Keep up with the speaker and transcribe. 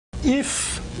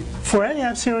if for any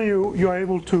epsilon you are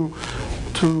able to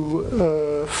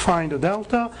find a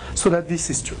delta, so that this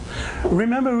is true.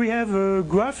 Remember, we have a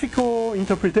graphical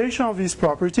interpretation of this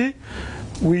property,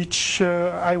 which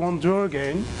I won't draw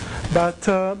again, but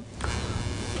the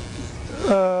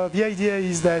idea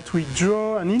is that we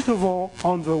draw an interval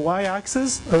on the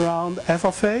y-axis around f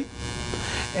of a,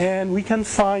 and we can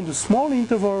find a small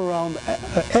interval around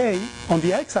a on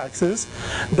the x-axis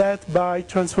that by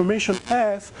transformation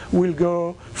f will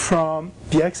go from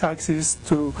the x-axis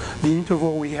to the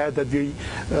interval we had at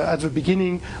the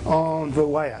beginning on the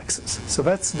y-axis. So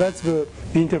that's the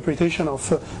interpretation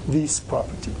of this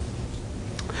property.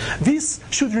 This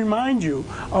should remind you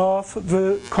of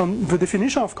the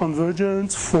definition of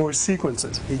convergence for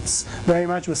sequences. It's very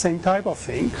much the same type of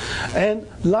thing. And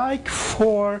like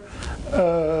for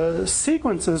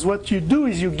sequences, what you do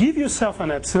is you give yourself an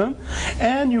epsilon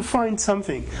and you find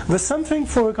something. The something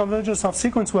for a convergence of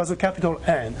sequence was a capital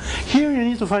N. Here you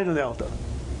need to find a delta.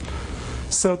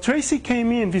 So Tracy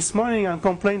came in this morning and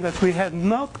complained that we had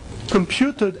not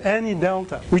computed any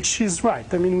delta, which is right.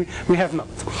 I mean, we have not.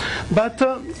 But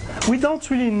we don't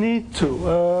really need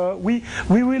to. We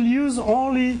will use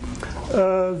only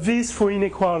this for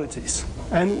inequalities.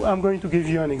 And I'm going to give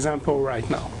you an example right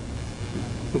now.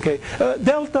 Okay,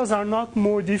 deltas are not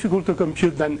more difficult to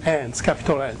compute than n's,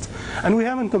 capital N's. And we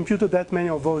haven't computed that many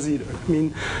of those either. I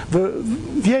mean,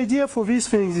 the idea for these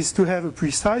things is to have a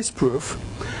precise proof,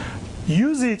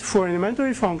 use it for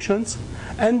elementary functions,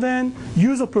 and then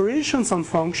use operations on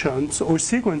functions or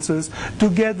sequences to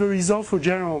get the result for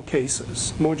general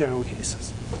cases, more general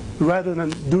cases, rather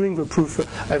than doing the proof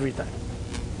every time.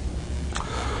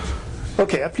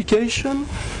 Okay, application.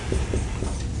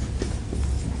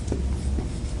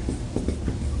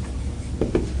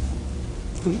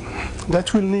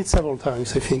 That will need several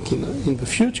times, I think, in the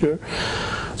future.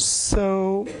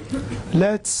 So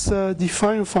let's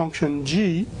define a function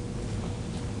g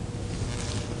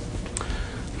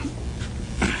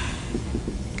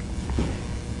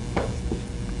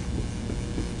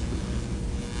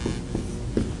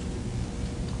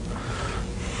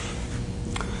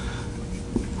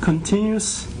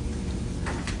continuous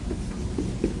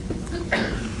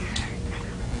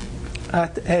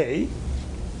at A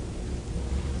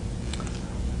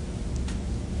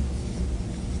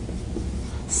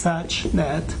such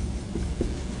that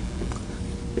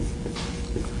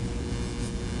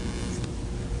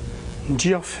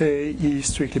g of A is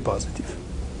strictly positive.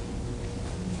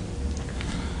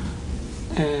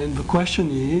 And the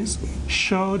question is,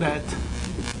 show that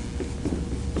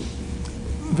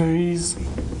there is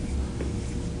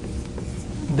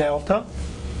delta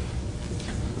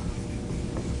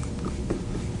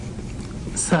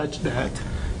such that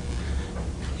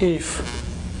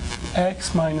if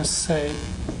x minus a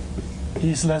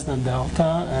is less than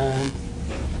delta and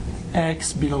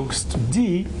x belongs to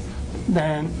D,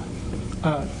 then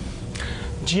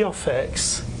g of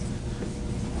x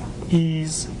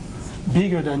is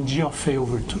bigger than g of a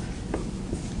over 2.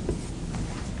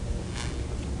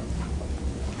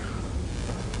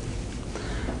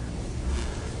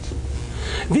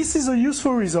 This is a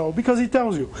useful result because it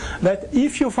tells you that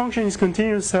if your function is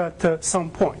continuous at some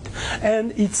point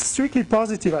and it's strictly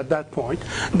positive at that point,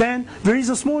 then there is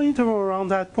a small interval around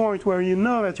that point where you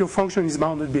know that your function is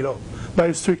bounded below by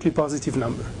a strictly positive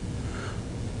number.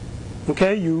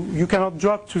 Okay, you cannot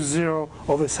drop to 0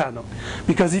 of a sudden,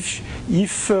 because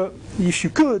if you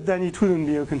could, then it wouldn't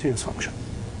be a continuous function.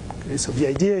 Okay, so the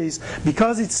idea is,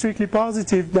 because it's strictly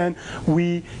positive, then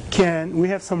we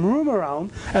have some room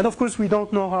around, and of course we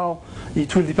don't know how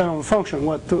it will depend on the function,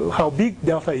 how big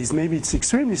delta is. Maybe it's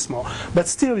extremely small, but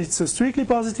still it's a strictly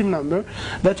positive number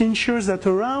that ensures that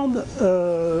around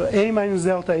a minus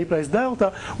delta, a plus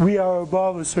delta, we are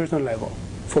above a certain level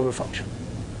for the function.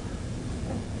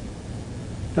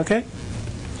 Okay,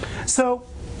 so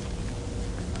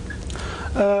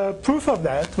proof of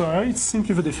that, well, it's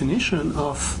simply the definition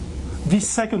of this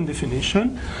second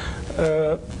definition.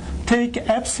 Take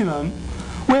epsilon,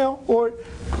 well, or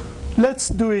let's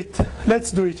do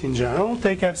it in general.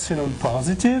 Take epsilon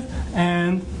positive,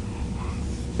 and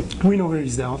we know there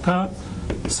is delta,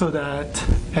 so that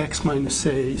x minus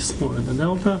a is smaller than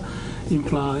delta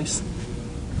implies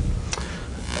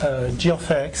g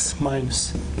of x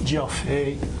minus g of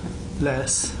a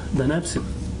less than epsilon,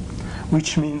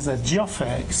 which means that g of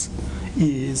x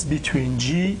is between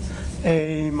g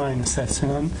a minus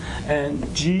epsilon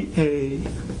and g a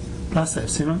plus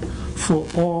epsilon for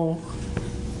all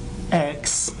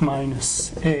x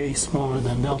minus a smaller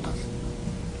than delta.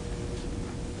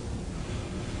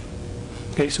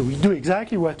 Okay, so we do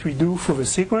exactly what we do for the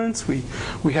sequence. We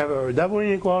have our double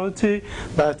inequality,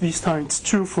 but this time it's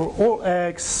true for all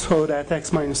x, so that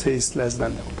x minus a is less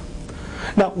than delta.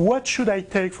 Now, what should I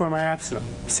take for my epsilon?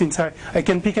 Since I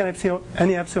can pick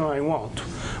any epsilon I want,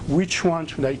 which one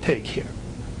should I take here?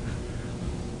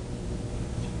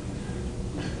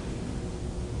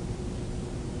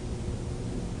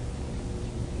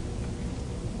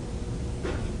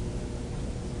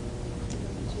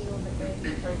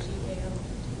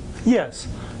 Yes,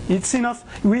 it's enough.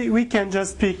 We can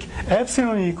just pick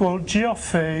epsilon equal g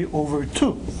of a over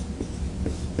 2.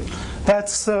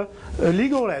 That's a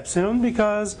legal epsilon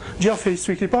because g of a is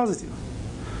strictly positive.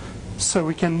 So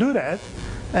we can do that.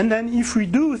 And then if we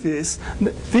do this,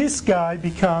 this guy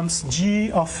becomes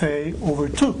g of a over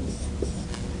 2.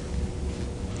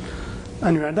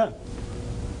 And we are done.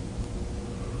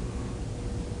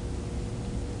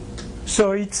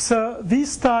 So it's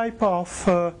this type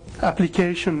of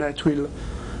application that will,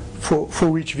 for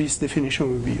which this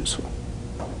definition will be useful.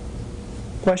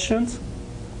 Questions?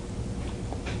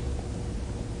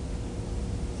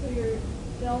 So your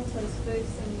delta is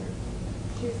fixed and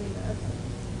you're choosing the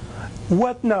epsilon.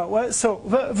 What now? Well, so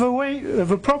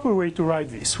the proper way to write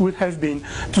this would have been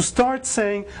to start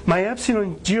saying my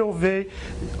epsilon g of a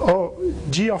or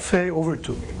g of a over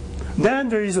 2. Then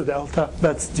there is a delta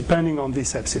that's depending on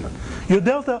this epsilon. Your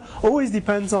delta always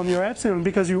depends on your epsilon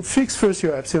because you fix first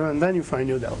your epsilon and then you find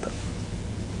your delta.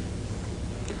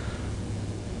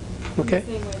 Okay? The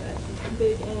same way that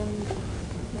big N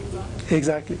comes on.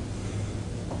 Exactly.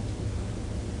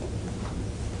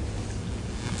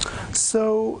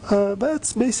 So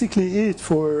that's basically it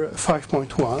for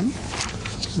 5.1.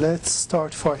 Let's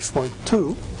start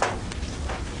 5.2.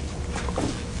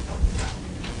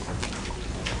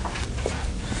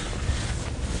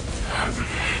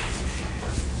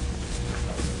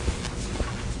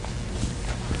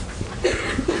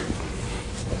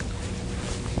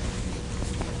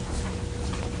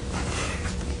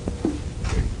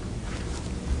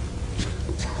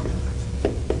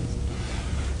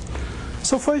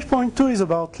 So 5.2 is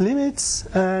about limits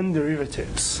and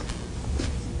derivatives.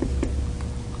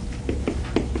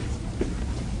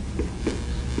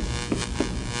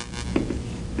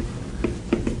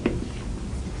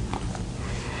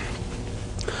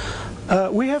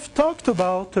 We have talked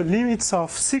about the limits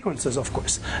of sequences, of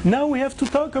course. Now we have to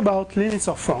talk about limits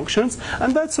of functions,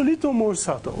 and that's a little more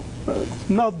subtle.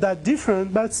 Not that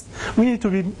different, but we need to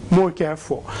be more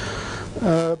careful.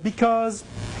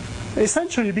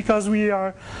 Essentially because we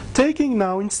are taking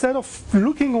now, instead of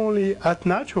looking only at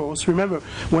naturals, remember,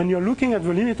 when you're looking at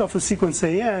the limit of a sequence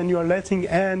an, you're letting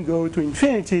n go to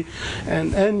infinity,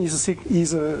 and n is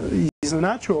a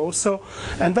natural,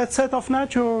 and that set of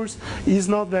naturals is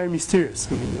not very mysterious.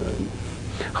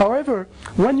 However,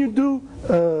 when you do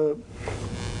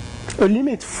a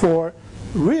limit for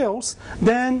reals,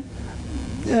 then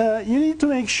you need to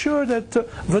make sure that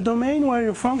the domain where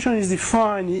your function is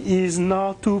defined is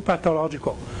not too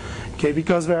pathological, okay?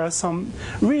 Because there are some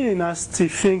really nasty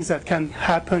things that can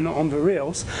happen on the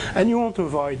rails, and you want to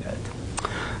avoid that.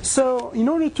 So in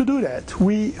order to do that,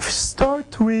 we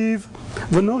start with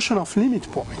the notion of limit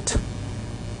point.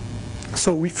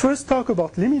 So we first talk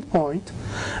about limit point,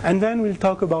 and then we'll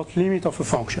talk about limit of a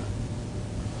function.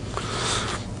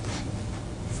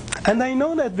 And I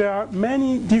know that there are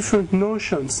many different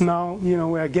notions now, we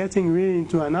are getting really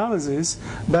into analysis,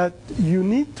 but you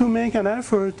need to make an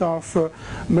effort of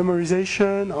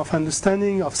memorization, of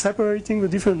understanding, of separating the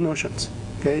different notions.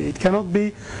 Okay? It cannot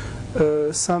be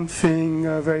something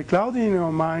very cloudy in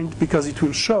your mind because it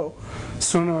will show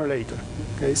sooner or later.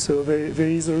 Okay? So there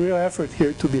is a real effort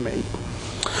here to be made.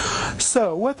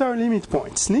 So what are limit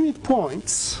points? Limit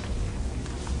points,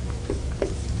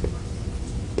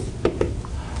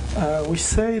 we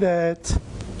say that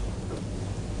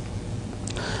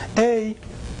A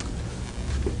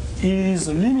is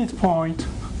a limit point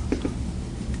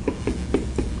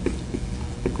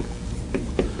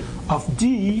of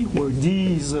D, where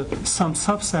D is some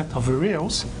subset of the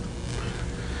reals,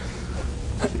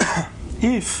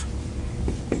 if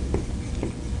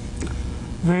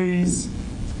there is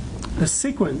a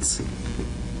sequence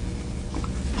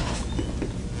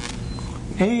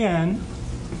AN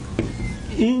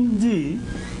in D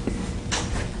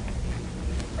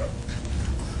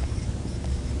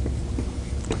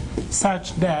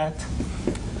such that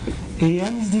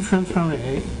AN is different from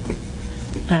A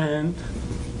and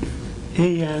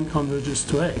AN converges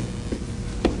to A.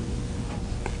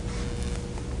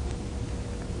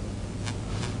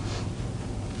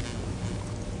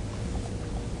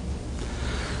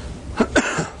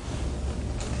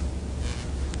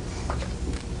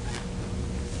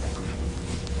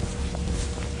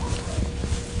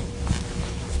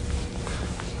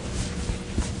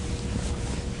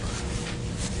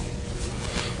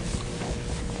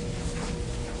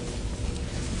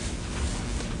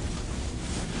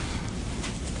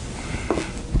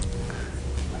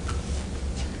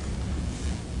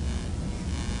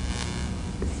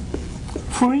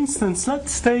 for instance,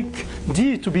 let's take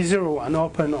D to be 0, 1,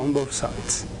 open on both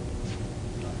sides.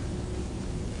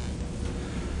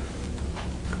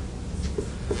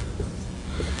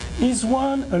 Is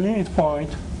 1 a limit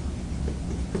point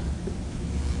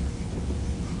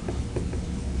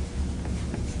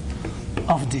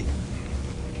of D?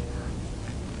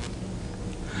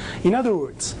 In other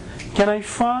words, can I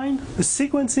find a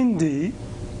sequence in D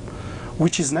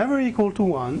which is never equal to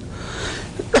 1?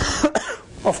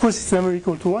 Of course it's never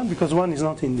equal to 1 because 1 is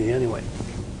not in D anyway.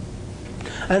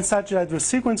 And such that the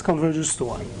sequence converges to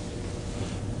 1.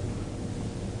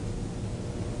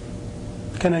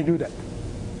 Can I do that?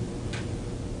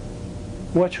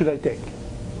 What should I take?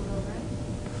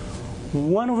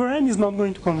 1 over n is not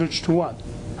going to converge to 1.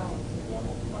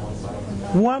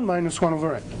 1 minus 1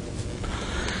 over n.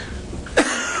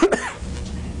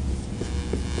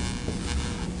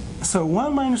 So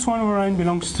 1 minus 1 over n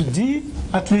belongs to D,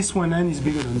 at least when n is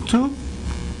bigger than 2.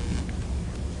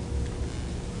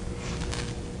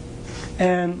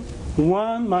 And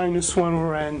 1 minus 1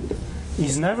 over n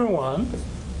is never 1.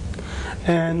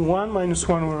 And 1 minus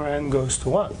 1 over n goes to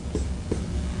 1.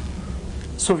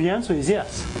 So the answer is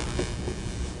yes.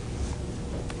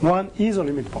 1 is a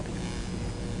limit point.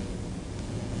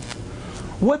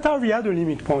 What are the other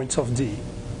limit points of D?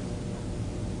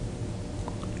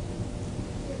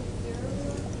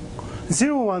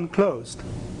 0, 1 closed.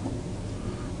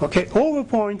 Okay, all the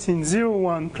points in 0,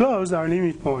 1 closed are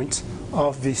limit points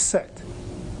of this set.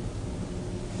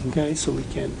 Okay, so we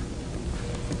can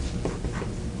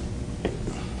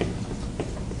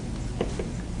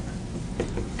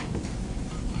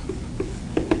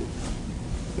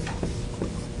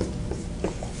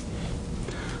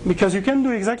because you can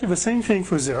do exactly the same thing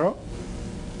for 0,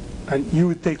 and you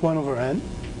would take 1 over n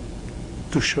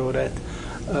to show that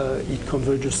it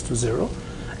converges to 0.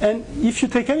 And if you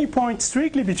take any point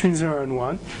strictly between 0 and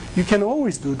 1, you can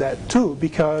always do that too,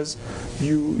 because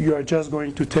you are just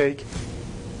going to take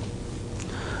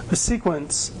a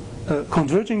sequence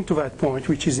converging to that point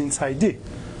which is inside D.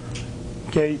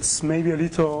 Okay, it's maybe a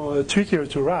little trickier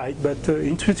to write, but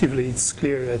intuitively it's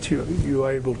clear that you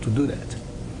are able to do that.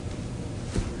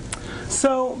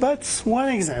 So that's one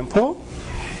example.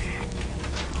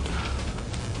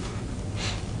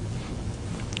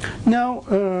 Now,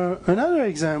 another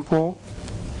example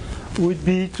would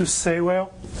be to say,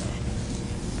 well,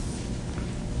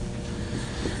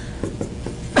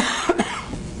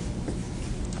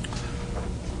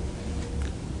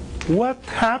 what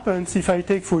happens if I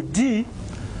take for D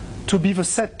to be the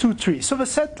set 2, 3? So the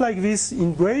set like this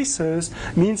in braces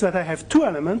means that I have two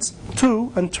elements,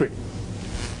 2 and 3.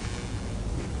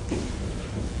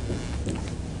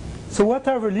 So what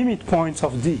are the limit points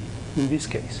of D in this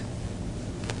case?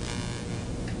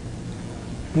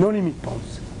 No limit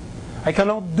points. I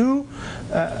cannot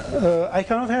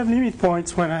have limit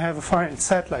points when I have a finite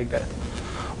set like that.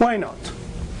 Why not?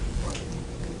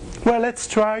 Well, let's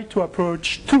try to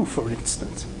approach 2, for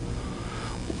instance.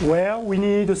 Well, we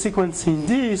need a sequence in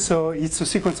D, so it's a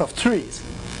sequence of 3s.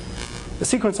 The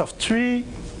sequence of 3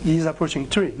 is approaching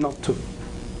 3, not 2.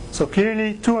 So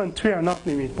clearly 2 and 3 are not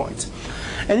limit points.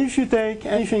 And if you take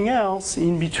anything else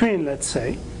in between, let's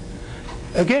say,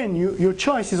 again, your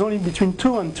choice is only between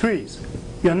 2 and 3s.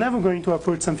 You're never going to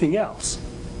approach something else.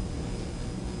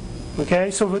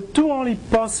 Okay, so the two only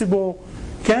possible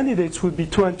candidates would be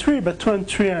 2 and 3, but 2 and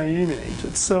 3 are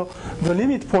eliminated. So the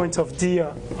limit points of D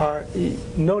are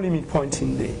no limit points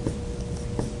in D.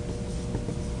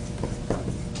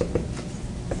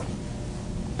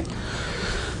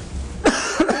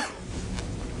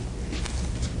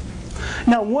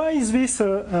 Now, why is this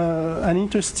an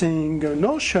interesting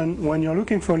notion when you're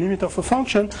looking for a limit of a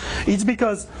function? It's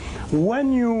because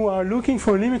when you are looking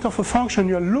for a limit of a function,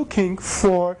 you want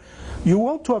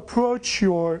to approach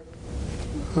you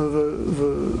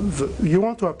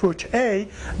want to approach A,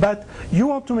 but you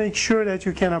want to make sure that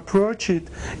you can approach it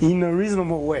in a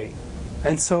reasonable way.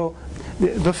 And so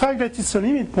the fact that it's a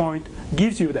limit point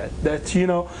gives you that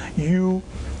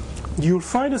you'll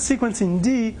find a sequence in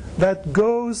D that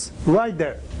goes right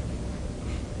there.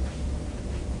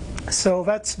 So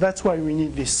that's why we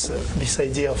need this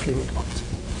idea of limit point.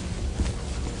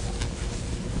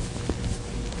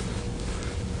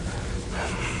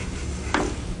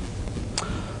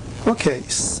 Okay,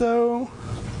 so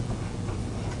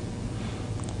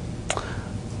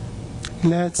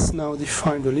let's now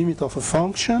define the limit of a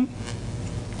function.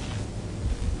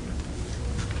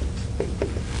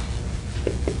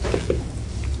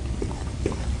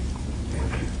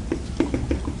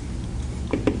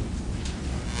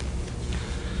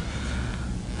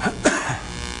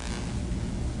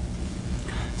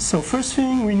 So first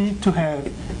thing, we need to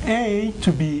have A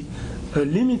to be a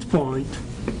limit point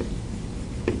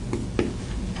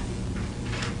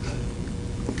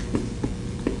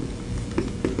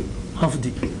of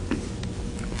D.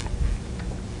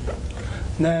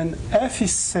 Then F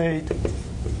is said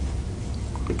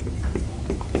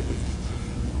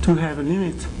to have a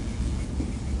limit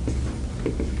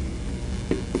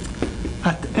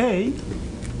at A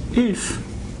if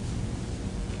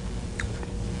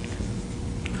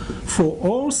for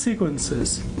all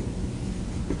sequences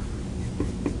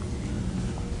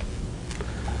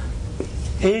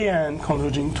AN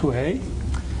converging to A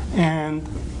and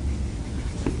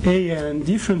AN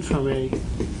different from A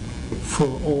for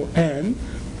all N,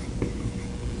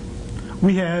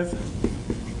 we have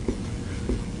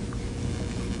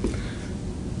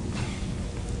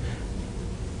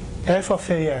f of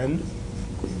AN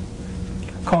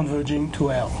converging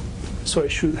to L. So I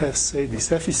should have said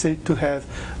this. F is said to have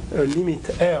a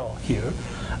limit L here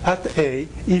at A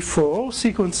if for all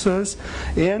sequences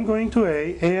AN going to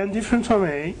A, AN different from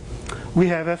A, we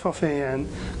have f of AN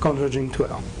converging to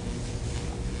L.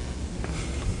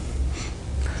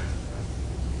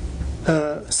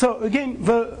 So again,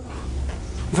 the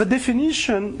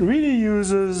definition really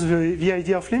uses the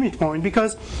idea of limit point,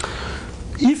 because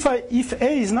if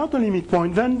A is not a limit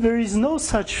point, then there is no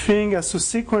such thing as a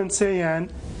sequence AN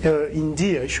in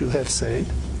D, I should have said.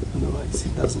 Otherwise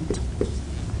it doesn't.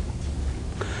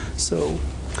 So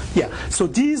yeah, so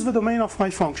D is the domain of my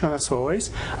function as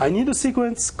always. I need a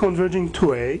sequence converging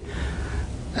to A,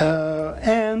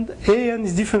 and AN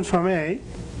is different from A.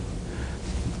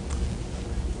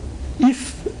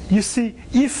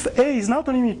 If A is not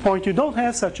a limit point, you don't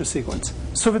have such a sequence.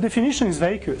 So the definition is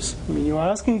vacuous. I mean, you are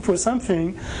asking for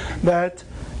something that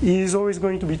is always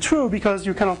going to be true, because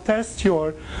you cannot test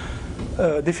your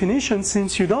definition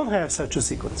since you don't have such a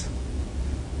sequence.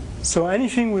 So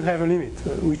anything would have a limit,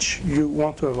 which you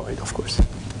want to avoid, of course.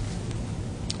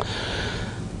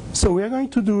 So we are going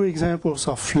to do examples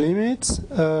of limits.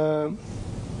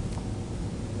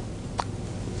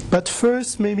 But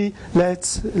first, maybe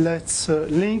let's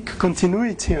link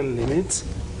continuity and limits.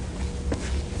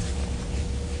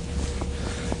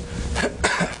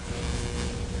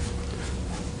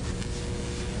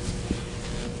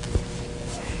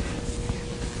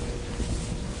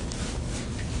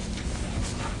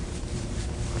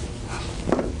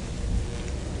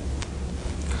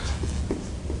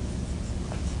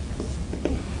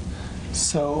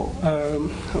 So,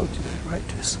 how did I write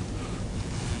this?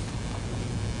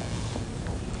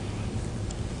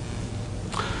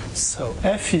 So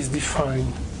F is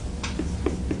defined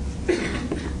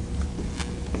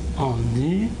on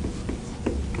D,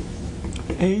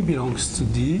 A belongs to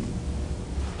D,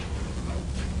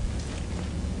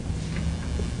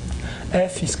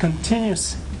 F is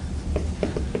continuous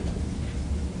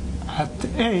at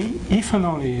A if and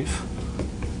only if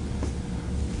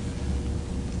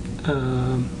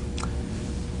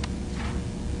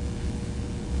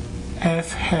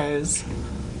F has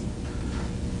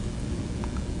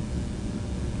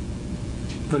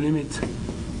the limit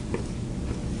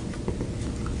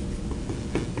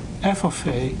f of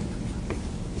A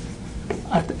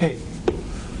at A.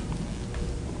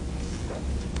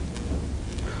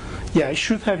 Yeah, I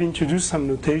should have introduced some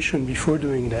notation before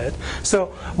doing that. So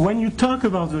when you talk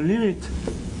about the limit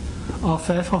of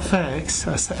f of x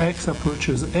as x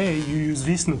approaches A, you use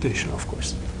this notation, of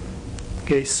course.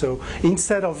 Okay, so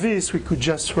instead of this, we could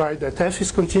just write that f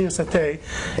is continuous at A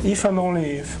if and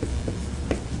only if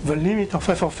the limit of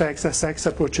f of x as x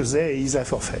approaches A is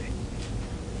f of A.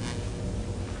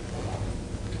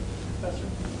 Professor?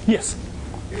 Yes?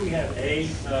 Here we have A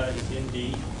is in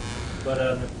D, but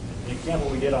the example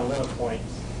we did on limit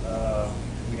points,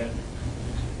 we had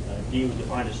D was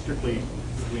defined as strictly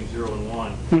between 0 and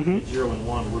 1. Mm-hmm. At 0 and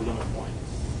 1 were limit points.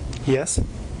 Yes? So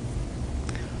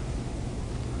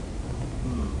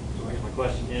I guess my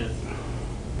question is,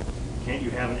 can't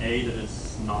you have an A that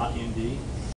is not in D?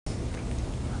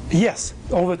 Yes,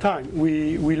 all the time.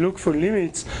 We look for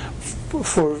limits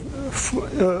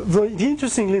the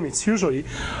interesting limits usually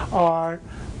are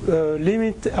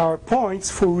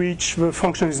points for which the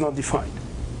function is not defined.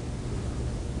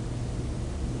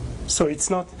 So it's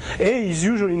not, A is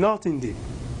usually not in D.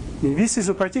 In this is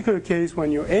a particular case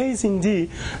when your A is in D,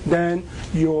 then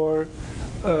your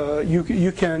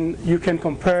you can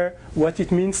compare what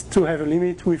it means to have a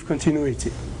limit with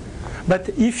continuity. But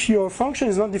if your function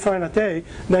is not defined at A,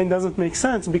 then it doesn't make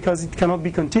sense because it cannot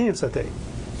be continuous at A.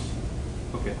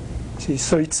 Okay. See,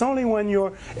 so it's only when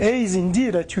your A is in D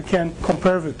that you can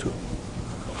compare the two.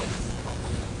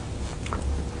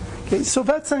 Okay, so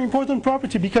that's an important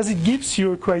property because it gives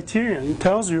you a criterion. It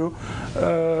tells you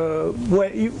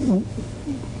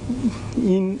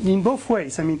in both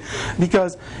ways. I mean,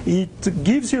 because it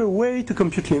gives you a way to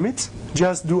compute limits.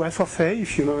 Just do f of a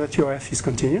if you know that your f is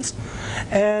continuous.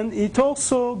 And it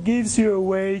also gives you a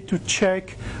way to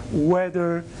check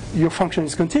whether your function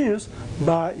is continuous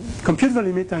by compute the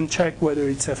limit and check whether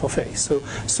it's f of a.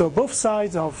 So both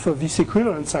sides of this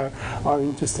equivalence are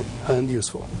interesting and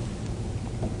useful.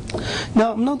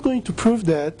 Now, I'm not going to prove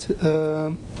that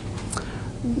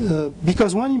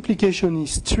because one implication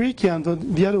is tricky and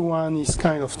the other one is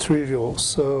kind of trivial.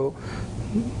 So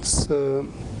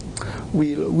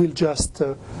we'll just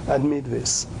admit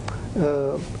this.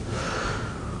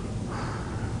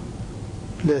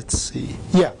 Let's see.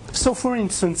 Yeah. So for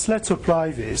instance, let's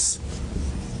apply this.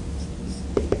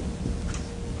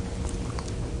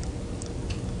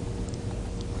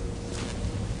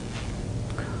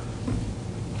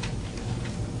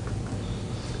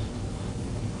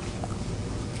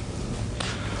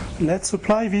 Let's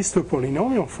apply this to a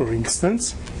polynomial, for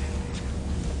instance.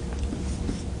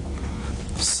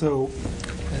 So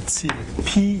let's see that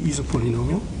P is a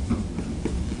polynomial.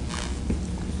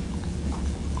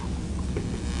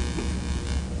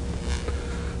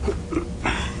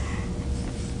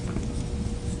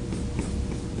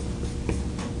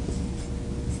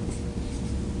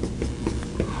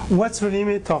 What's the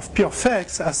limit of P of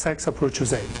x as x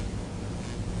approaches a?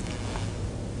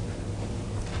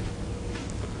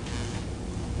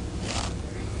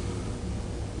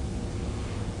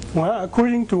 Well,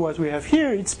 according to what we have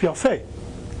here, it's P of a,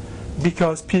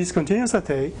 because P is continuous at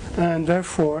a, and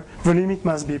therefore the limit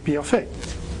must be P of a.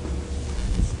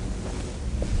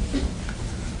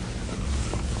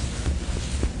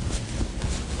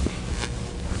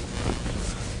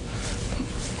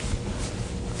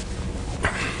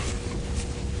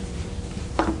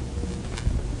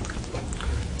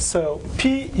 So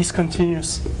P is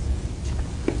continuous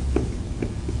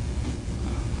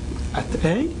at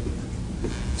a.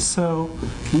 So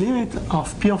limit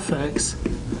of P of x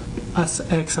as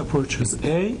x approaches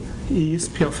a is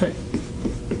P of a.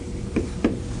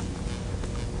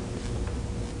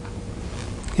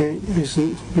 Okay,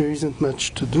 there isn't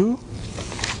much to do.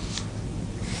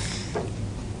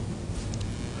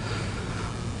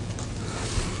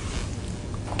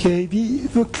 Okay,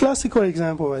 the classical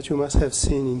example that you must have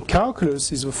seen in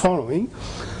calculus is the following.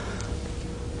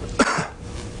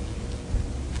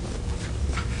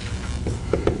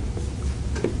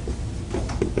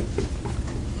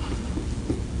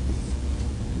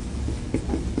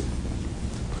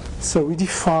 So we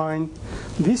define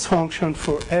this function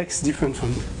for x different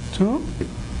from 2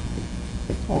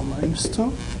 or minus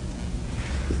 2.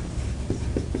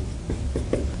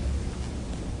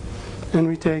 And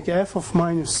we take f of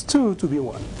minus 2 to be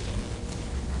 1.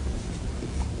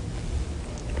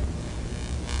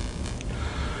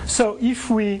 So if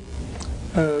we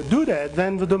do that,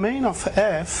 then the domain of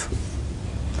f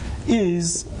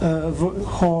is the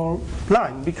whole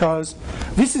line, because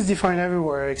this is defined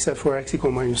everywhere except for x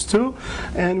equal minus 2,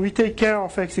 and we take care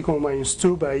of x equal minus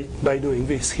 2 by doing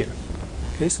this here.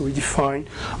 Okay, so we define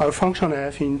our function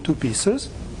f in two pieces.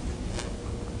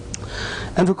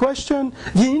 And the question,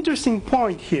 the interesting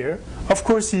point here, of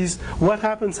course, is what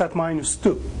happens at minus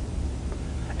 2.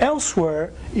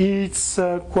 Elsewhere, it's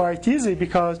quite easy,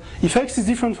 because if x is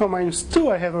different from minus 2,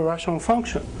 I have a rational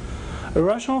function. A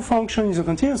rational function is a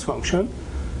continuous function,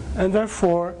 and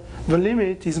therefore the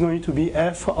limit is going to be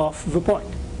f of the point.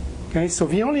 Okay, so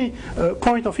the only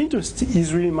point of interest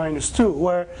is really minus 2,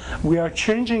 where we are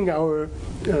changing our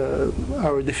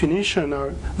definition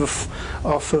of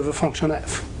the function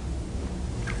f.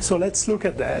 So let's look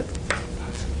at that.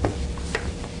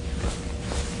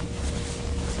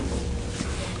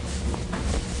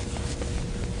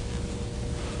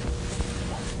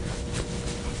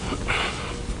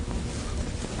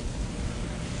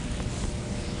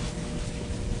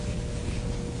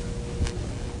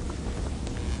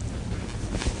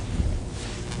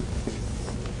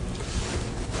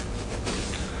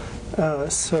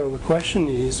 So the question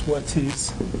is, what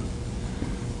is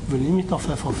the limit of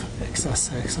f of x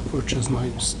as x approaches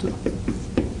minus 2?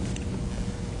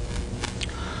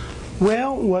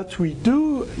 Well, what we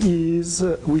do is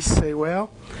we say, well,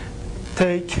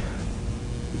 take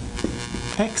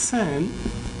xn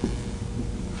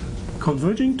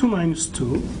converging to minus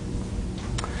 2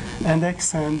 and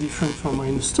xn different from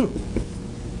minus 2.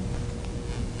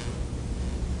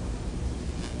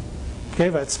 Okay,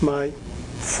 that's my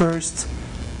first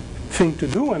thing to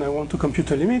do when I want to compute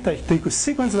a limit. I take a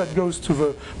sequence that goes to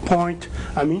the point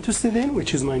I'm interested in,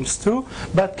 which is -2,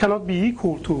 but cannot be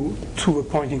equal to the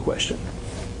point in question.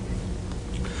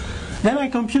 Then I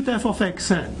compute f of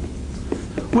xn.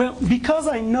 Well, because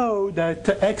I know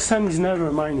that xn is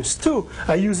never -2,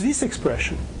 I use this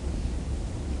expression.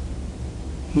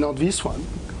 Not this one.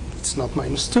 It's not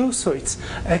 -2, so it's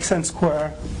xn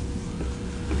squared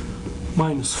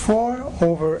 -4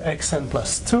 over xn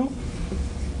plus 2.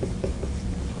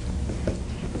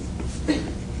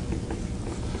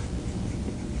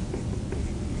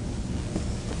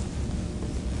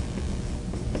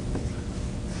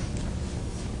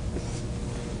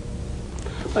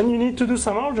 And you need to do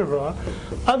some algebra,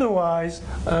 otherwise,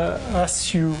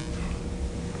 as you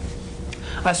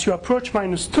approach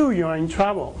 -2, you are in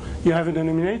trouble. You have a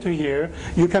denominator here.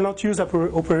 You cannot use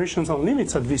operations on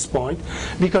limits at this point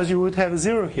because you would have a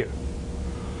 0 here.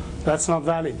 That's not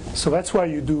valid. So that's why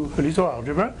you do a little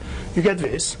algebra. You get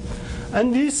this.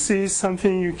 And this is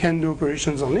something you can do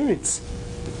operations on limits.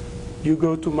 You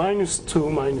go to -2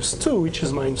 minus 2, which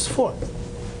is -4.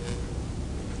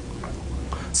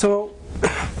 So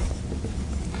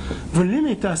the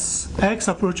limit as x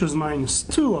approaches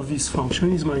 -2 of this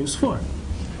function is -4.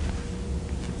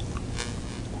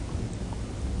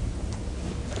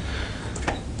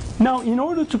 Now, in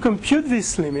order to compute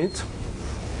this limit,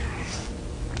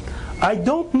 I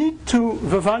don't need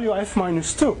the value f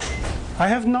minus 2. I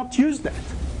have not used that.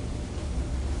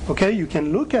 Okay, you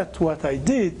can look at what I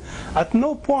did. At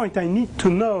no point I need to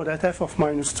know that f of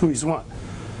minus 2 is 1.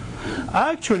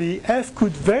 Actually, f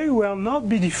could very well not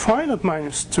be defined at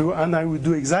 -2, and I would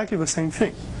do exactly the same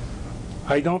thing.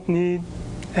 I don't need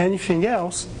anything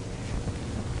else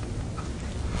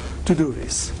to do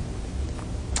this.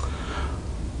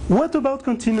 What about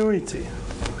continuity?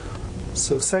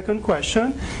 So second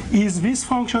question, is this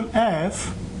function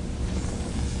f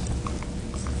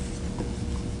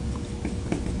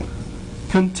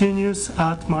continuous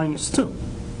at -2?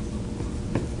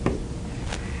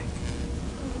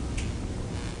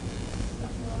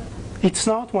 It's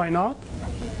not. Why not?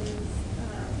 Because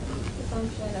the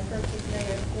function approaches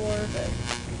 -4,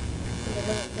 but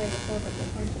the limit's -4, but the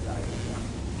function value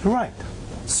is 1. Right.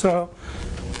 So,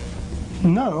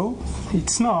 no,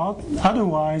 it's not.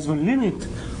 Otherwise, the limit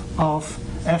of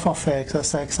f of x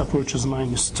as x approaches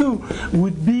 -2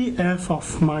 would be f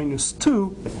of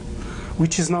 -2,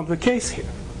 which is not the case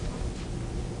here.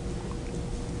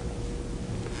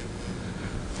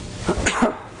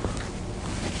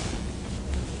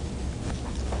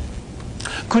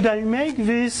 Could I make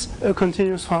this a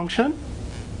continuous function?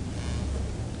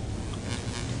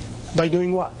 By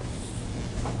doing what?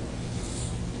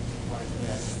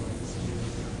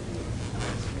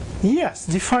 Yes,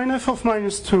 define f of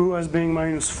 -2 as being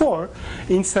 -4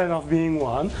 instead of being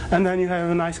 1, and then you have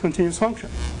a nice continuous function.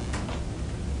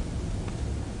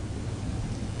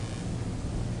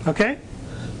 Okay?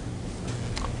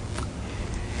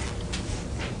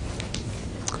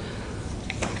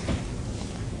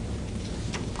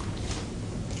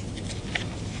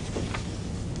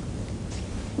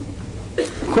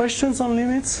 Questions on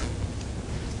limits?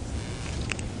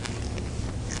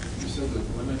 You said that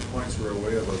limit points were a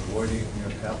way of avoiding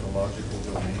pathological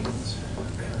domains.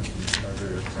 Are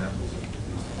there examples of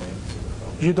these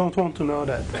domains? You don't want to know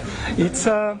that. It's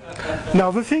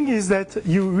now the thing is that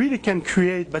you really can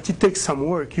create, but it takes some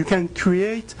work. You can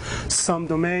create some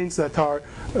domains that are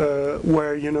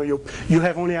where you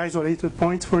have only isolated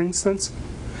points, for instance,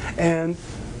 and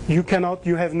you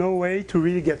have no way to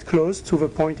really get close to the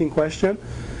point in question.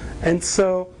 And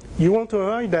so you want to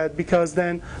avoid that, because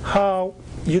then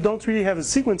you don't really have a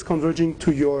sequence converging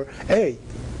to your A.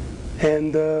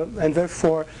 And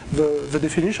therefore the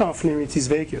definition of limit is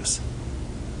vacuous.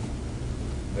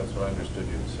 That's what I understood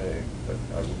you to say,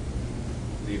 but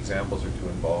the examples are too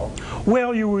involved.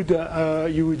 Well, you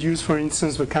would use, for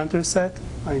instance, the counter set.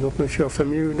 I don't know if you're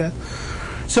familiar with that.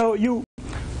 So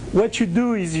what you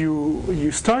do is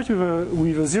you start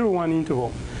with a 0-1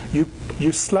 interval.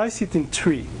 You slice it in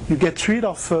 3. You get rid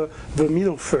of the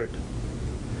middle third,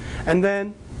 and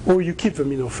then, or you keep the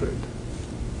middle third.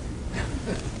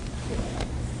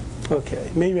 Okay,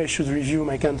 maybe I should review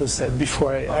my counter set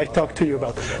before I talk to you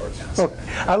about it.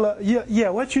 Okay.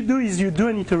 What you do is you do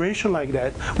an iteration like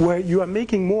that where you are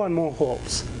making more and more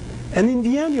holes. And in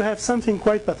the end you have something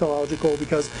quite pathological,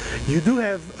 because you do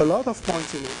have a lot of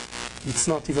points in it. It's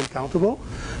not even countable,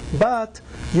 but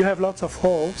you have lots of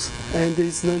holes and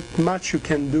there's not much you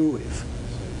can do with.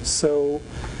 So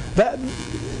that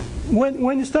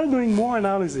when you start doing more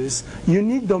analysis, you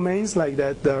need domains like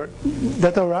that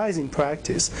that arise in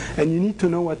practice, and you need to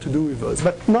know what to do with those,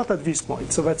 but not at this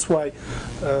point. So that's why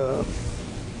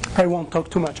I won't talk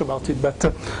too much about it, but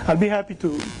I'll be happy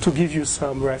to give you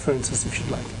some references if you'd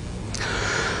like.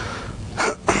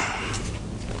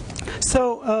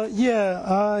 So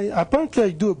apparently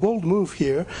I do a bold move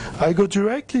here. I go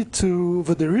directly to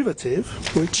the derivative,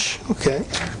 which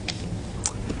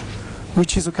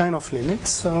is a kind of limit.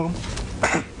 So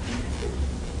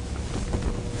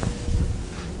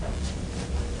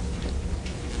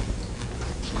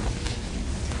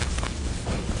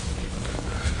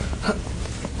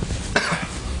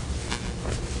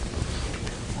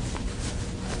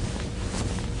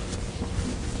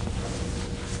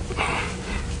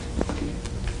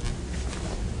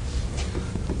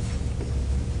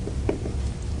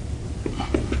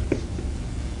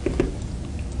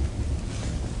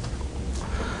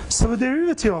the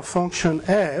derivative of function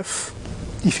f,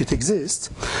 if it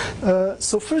exists,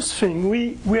 so first thing,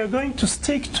 we are going to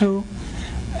stick to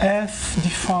f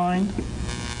defined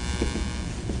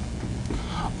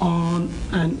on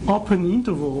an open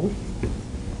interval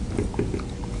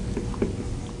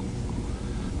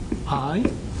I.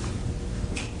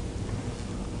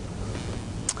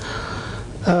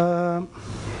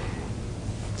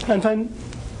 And then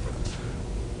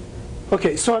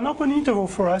okay, so an open interval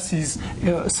for us is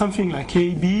something like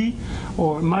AB,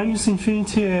 or minus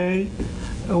infinity A,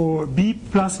 or B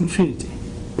plus infinity.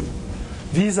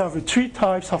 These are the three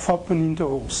types of open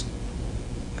intervals.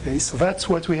 Okay, so that's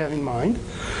what we have in mind.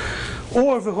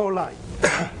 Or the whole line.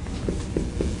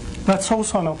 That's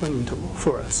also an open interval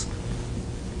for us.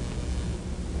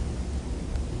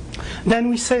 Then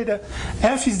we say that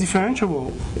f is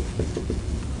differentiable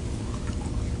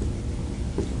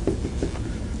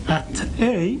at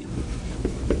A,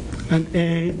 and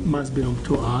A must belong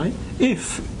to I,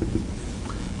 if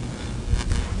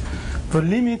the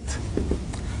limit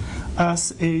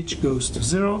as h goes to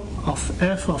 0 of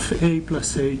f of A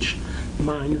plus h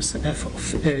minus f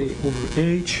of A over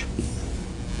h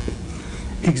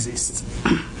exists.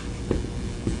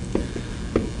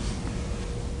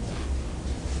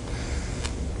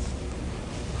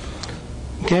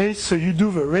 Okay, so you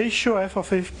do the ratio f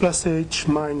of a plus h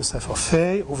minus f of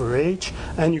a over h,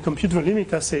 and you compute the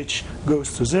limit as h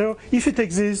goes to 0. If it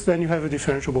exists, then you have a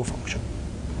differentiable function.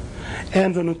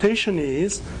 And the notation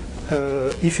is,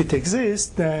 if it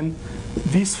exists, then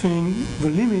this thing, the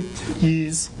limit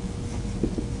is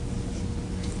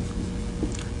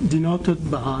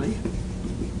denoted by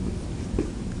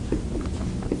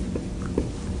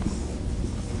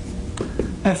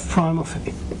f prime of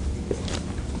a.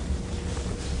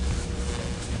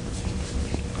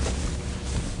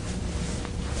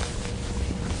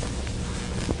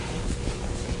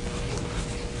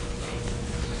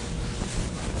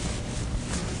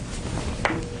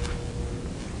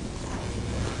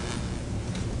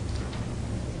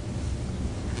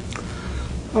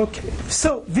 Okay,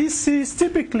 so this is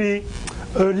typically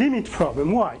a limit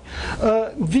problem. Why?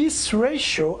 This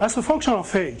ratio, as a function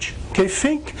of h, okay,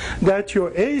 think that your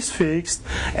a is fixed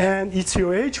and it's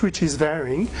your h which is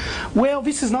varying. Well,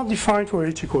 this is not defined for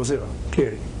h equals 0,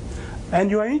 clearly. And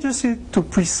you are interested to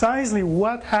precisely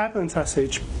what happens as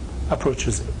h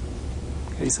approaches 0.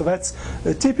 Okay, so that's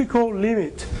a typical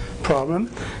limit problem,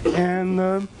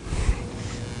 and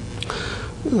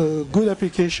good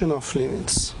application of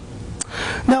limits.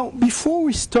 Now, before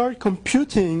we start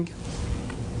computing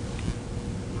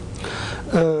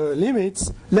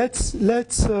limits, let's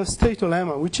state a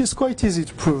lemma, which is quite easy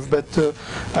to prove, but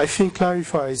I think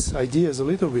clarifies ideas a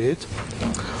little bit.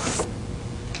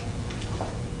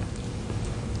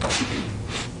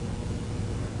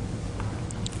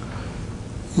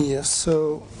 Yes,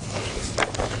 so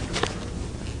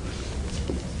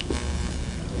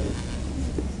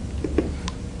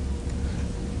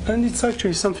and it's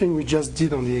actually something we just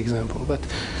did on the example. But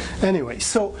anyway,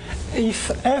 so if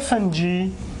f and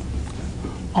g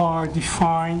are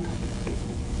defined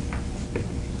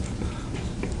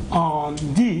on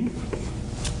D,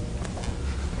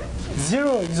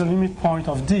 0 is the limit point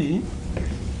of D,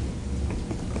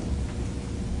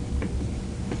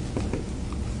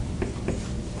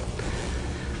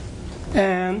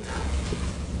 and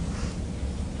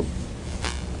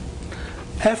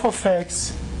f of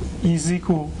x is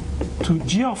equal to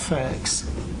g of x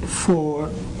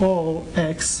for all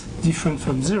x different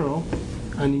from 0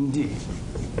 and in D.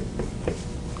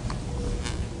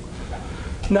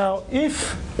 Now,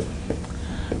 if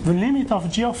the limit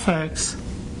of g of x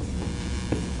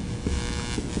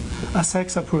as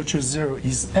x approaches 0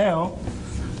 is L,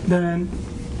 then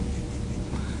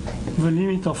the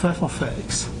limit of f of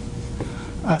x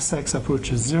as x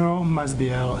approaches 0 must be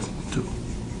L2.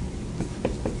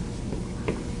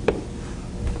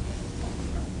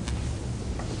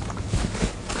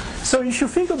 So if you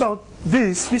think about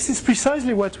this, this is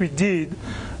precisely what we did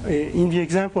in the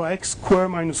example x squared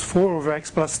minus 4 over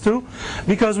x plus 2,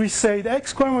 because we said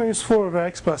x squared minus 4 over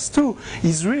x plus 2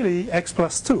 is really x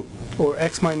plus 2, or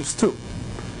x minus 2.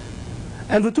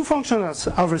 And the two functions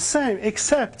are the same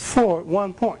except for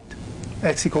one point,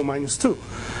 x equal minus 2.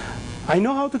 I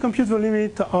know how to compute the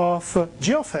limit of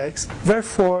g of x,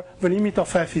 therefore the limit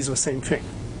of f is the same thing.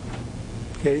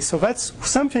 Okay, so that's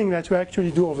something that we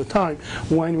actually do all the time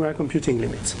when we are computing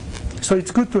limits. So it's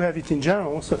good to have it in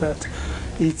general so that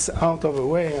it's out of the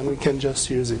way and we can just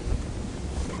use it.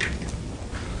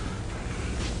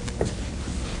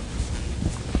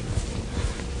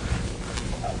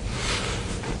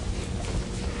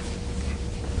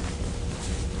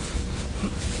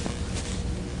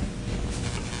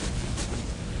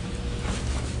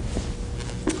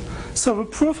 So the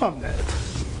proof of that.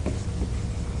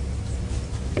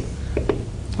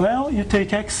 Well, you take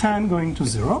xn going to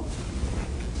 0.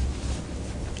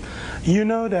 You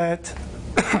know that,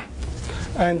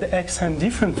 and xn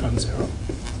different from 0.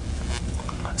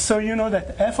 So you know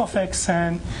that f of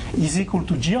xn is equal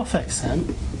to g of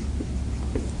xn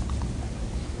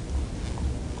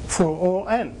for all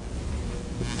n.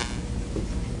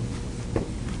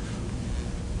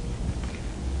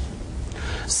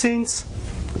 Since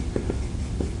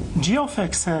g of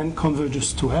xn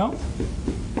converges to L,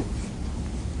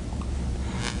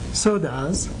 so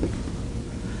does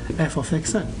f of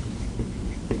xn.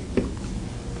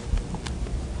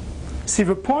 See,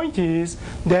 the point is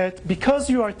that because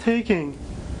you are taking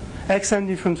xn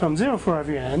different from 0 for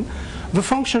every n, the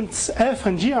functions f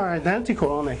and g are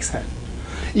identical on xn.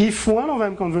 If one of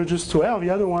them converges to L, the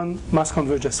other one must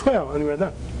converge as well, and we're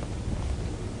done.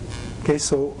 Okay,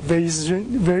 so there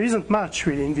isn't much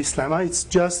really in this lemma, it's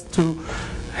just to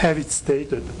have it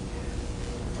stated.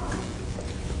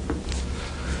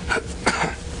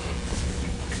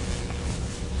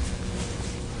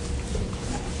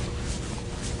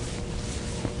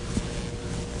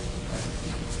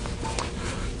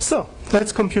 So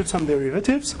let's compute some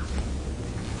derivatives.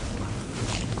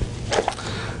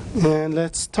 And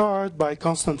let's start by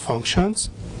constant functions.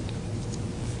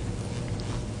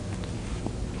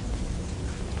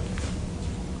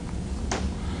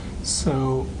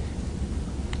 So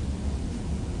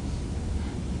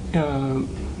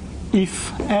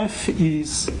if f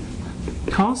is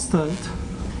constant,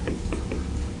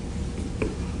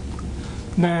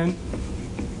 then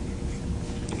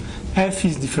f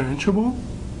is differentiable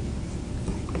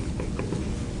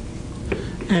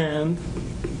and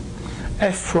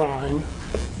f prime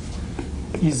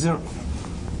is 0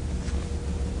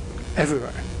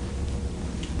 everywhere.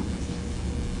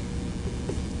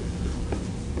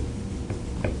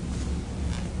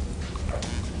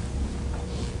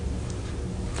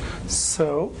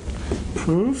 So,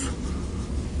 proof.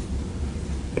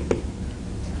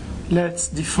 Let's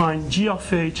define g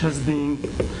of h as being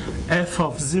f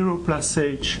of 0 plus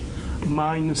h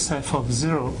minus f of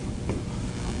 0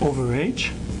 over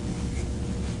h,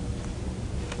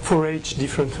 for h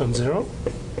different from 0.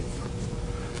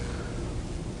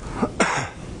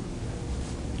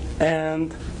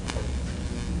 And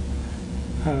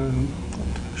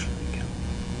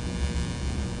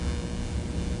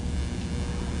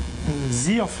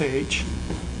z of h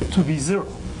to be 0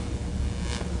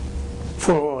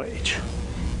 for all h.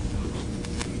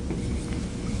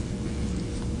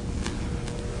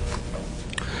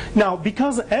 Now,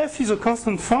 because f is a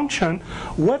constant function,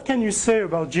 what can you say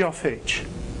about g of h?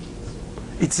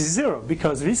 It's 0,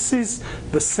 because this is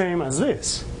the same as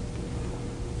this.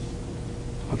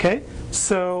 Okay?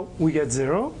 So we get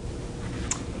 0.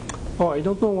 Oh, I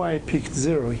don't know why I picked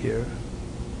 0 here.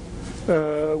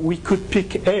 We could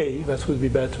pick a, that would be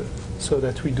better, so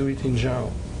that we do it in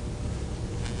general.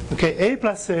 Okay, a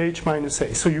plus h minus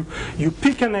a. So you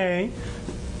pick an a,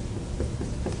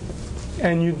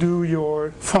 and you do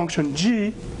your function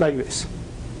g like this.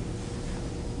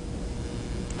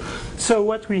 So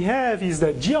what we have is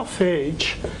that g of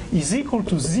h is equal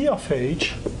to z of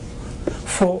h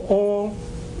for all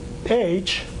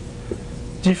h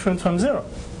different from 0.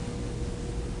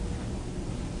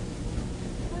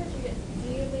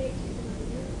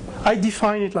 I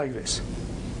define it like this.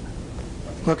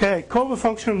 Okay, I call the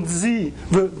function z,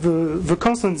 the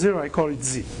constant 0, I call it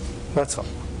z. That's all.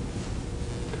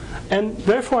 And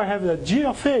therefore I have that g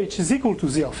of h is equal to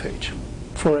z of h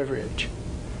for every h.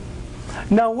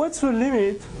 Now what's the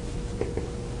limit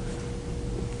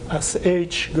as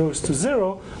h goes to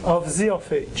 0 of z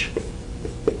of h.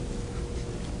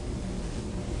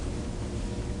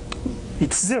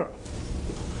 It's 0.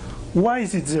 Why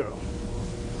is it 0?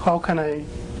 How can I?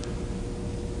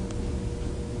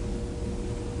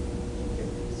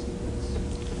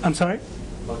 I'm sorry?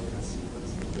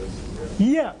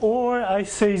 Yeah, or I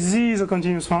say z is a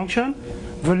continuous function.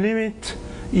 The limit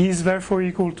is therefore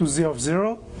equal to z of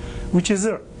 0, which is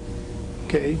 0.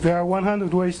 Okay, there are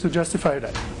 100 ways to justify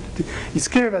that. It's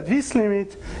clear that this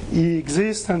limit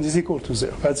exists and is equal to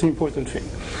 0. That's the important thing.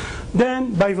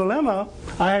 Then, by the lemma,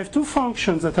 I have two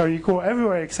functions that are equal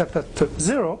everywhere except at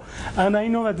 0, and I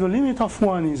know that the limit of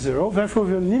one is 0, therefore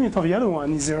the limit of the other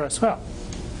one is 0 as well.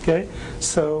 Okay,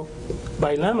 so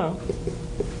by lemma,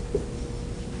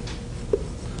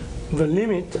 the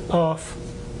limit of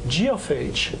g of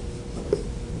h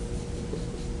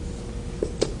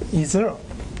is 0.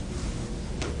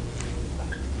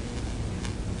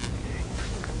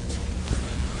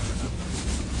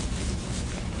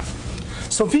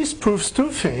 So this proves two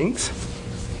things.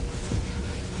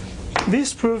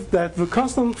 This proves that the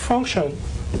constant function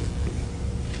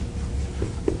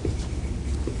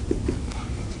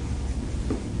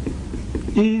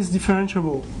is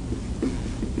differentiable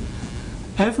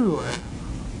everywhere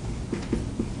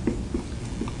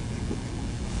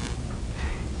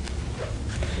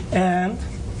and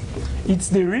its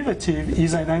derivative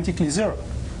is identically 0.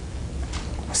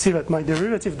 See that my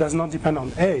derivative does not depend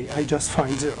on a, I just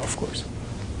find 0, of course.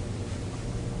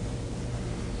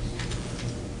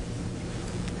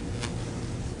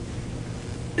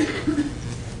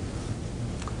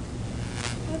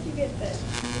 How'd you get that?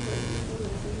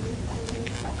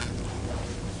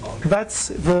 That's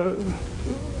the,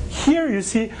 here you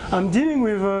see I'm dealing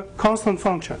with a constant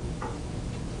function.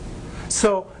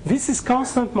 So this is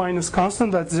constant minus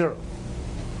constant, that's 0.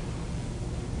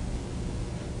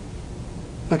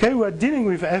 Okay, we're dealing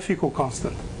with f equal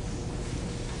constant.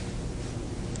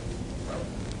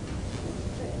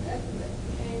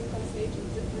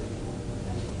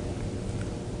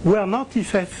 Well, not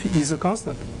if f is a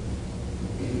constant.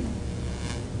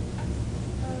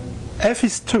 F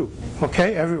is 2,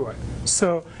 okay, everywhere.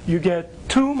 So you get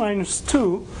 2 minus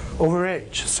 2 over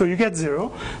h. So you get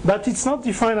 0, but it's not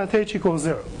defined at h equals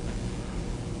 0.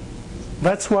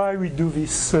 That's why we do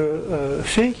this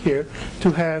thing here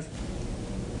to have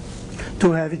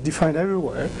it defined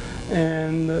everywhere,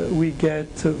 and we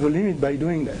get the limit by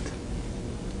doing that.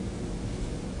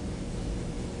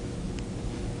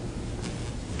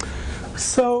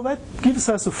 So that gives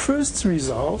us a first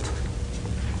result.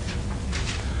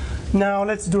 Now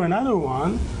let's do another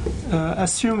one.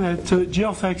 Assume that g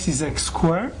of x is x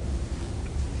squared.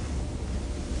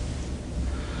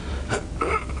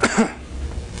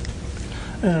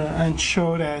 And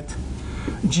show that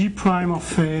g prime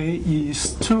of a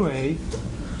is 2a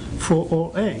for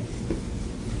all a.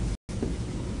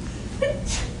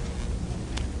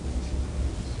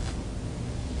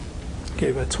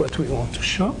 Okay, that's what we want to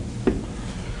show.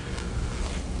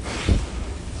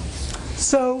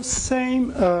 So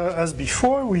same as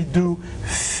before, we do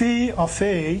phi of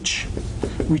h,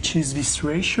 which is this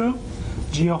ratio,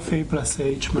 g of a plus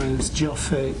h minus g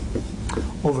of a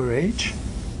over h.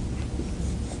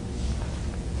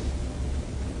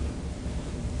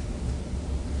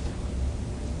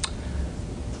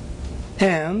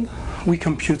 And we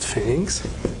compute things.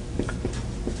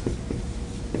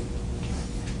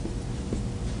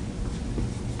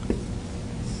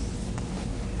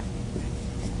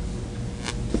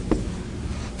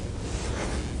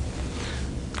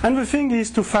 And the thing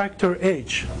is to factor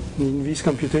h. In these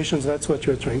computations, that's what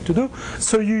you're trying to do.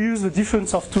 So you use the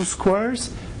difference of two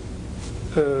squares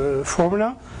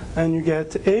formula, and you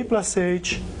get a plus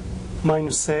h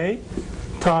minus a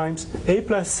times a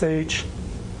plus h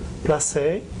plus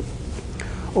a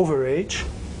over h.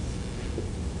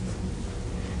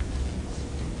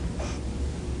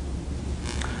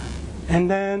 And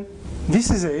then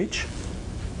this is h,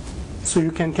 so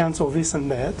you can cancel this and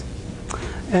that.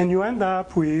 And you end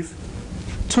up with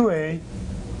 2a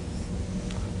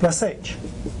plus h.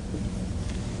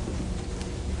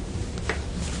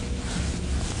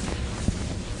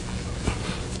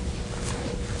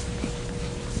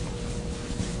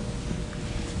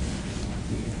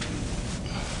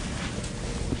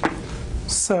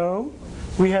 So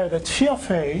we have that phi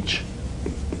of h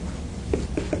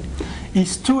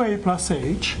is 2a plus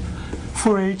h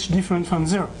for h different from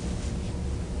 0.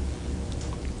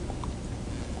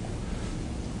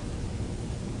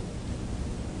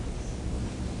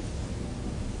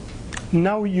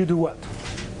 Now you do what?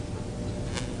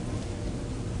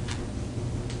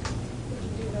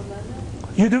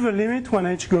 You do the limit when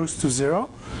h goes to 0.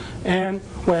 And,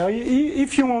 well,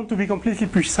 if you want to be completely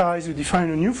precise, you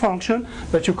define a new function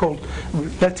that you call,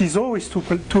 that is always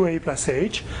 2a plus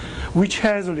h, which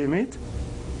has a limit.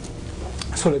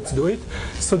 So let's do it.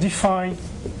 So define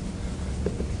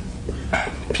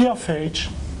p of h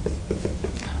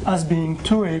as being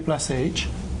 2a plus h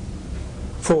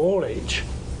for all h.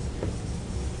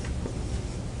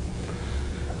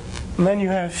 And then you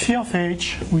have phi of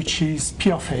h, which is p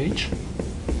of h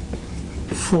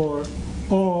for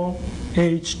all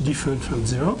h different from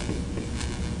 0.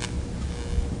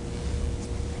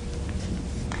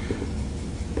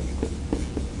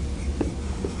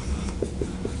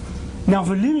 Now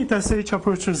the limit as h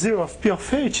approaches 0 of p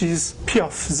of h is p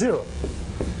of 0,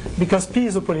 because p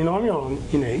is a polynomial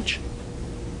in h,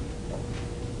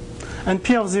 and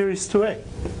p of 0 is 2a.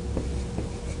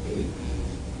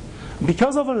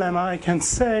 Because of a lemma, I can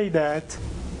say that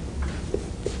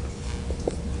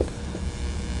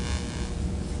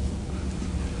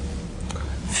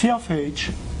phi of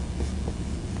h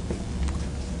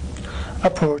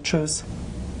approaches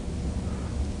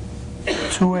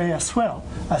 2a as well,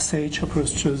 as h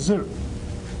approaches 0.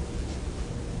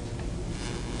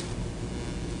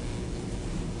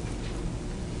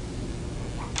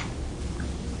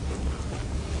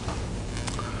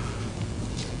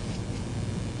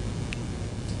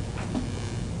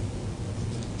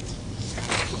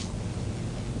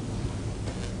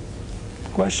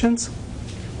 Questions?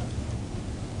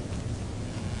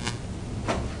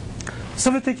 So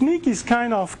the technique is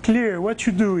kind of clear. What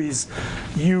you do is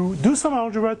you do some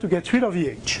algebra to get rid of the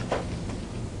h.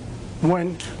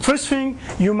 First thing,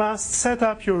 you must set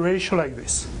up your ratio like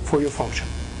this for your function.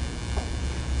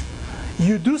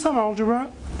 You do some algebra,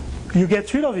 you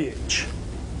get rid of the h.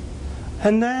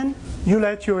 And then you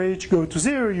let your h go to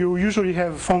 0. You usually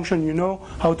have a function you know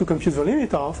how to compute the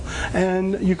limit of,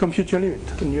 and you compute your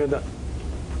limit, and you're done.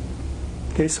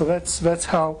 Okay, so that's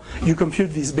how you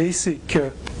compute these basic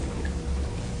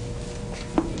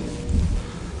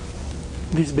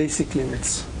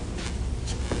limits.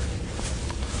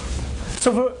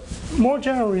 So the more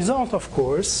general result, of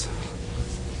course,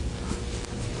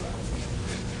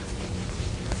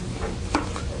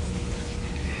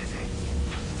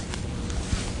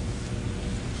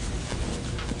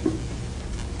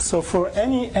 so for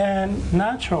any n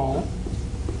natural,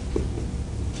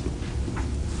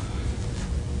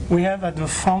 we have that the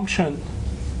function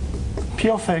p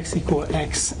of x equal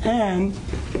xn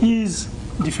is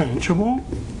differentiable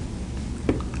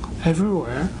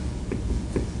everywhere,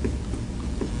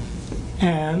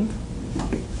 and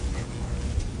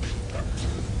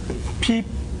p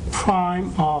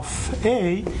prime of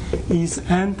a is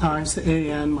n times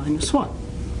an minus 1.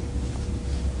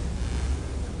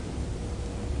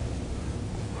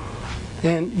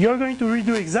 And you're going to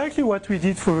redo exactly what we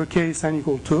did for the case n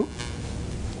equal 2.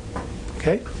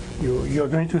 Okay? You're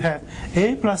going to have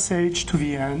a plus h to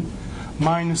the n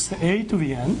minus a to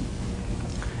the n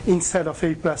instead of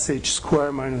a plus h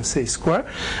squared minus a squared.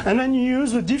 And then you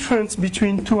use the difference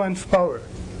between 2 nth power.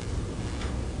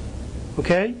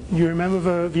 Okay? You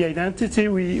remember the identity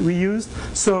we used?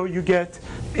 So you get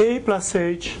a plus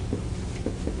h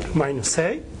minus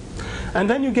a. And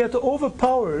then you get all the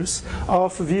powers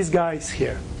of these guys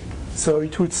here. So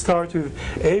it would start with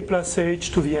a plus h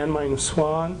to the n minus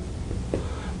 1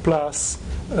 plus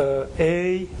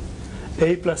a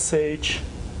plus h,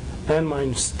 n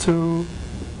minus 2,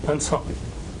 and so on.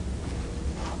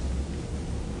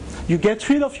 You get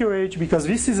rid of your h because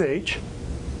this is h,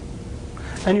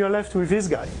 and you're left with this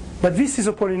guy. But this is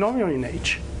a polynomial in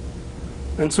h.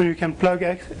 And so you can plug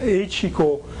h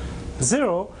equal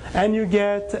 0, and you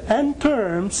get n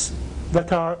terms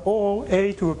that are all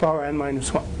a to the power n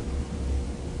minus 1.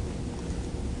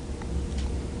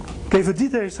 Okay, the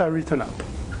details are written up.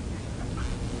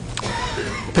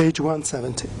 Page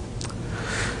 170.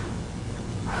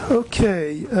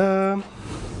 Okay.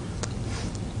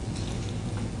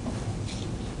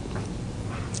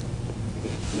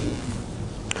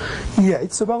 Yeah,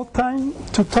 it's about time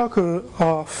to talk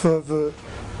of the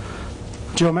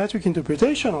geometric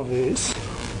interpretation of this.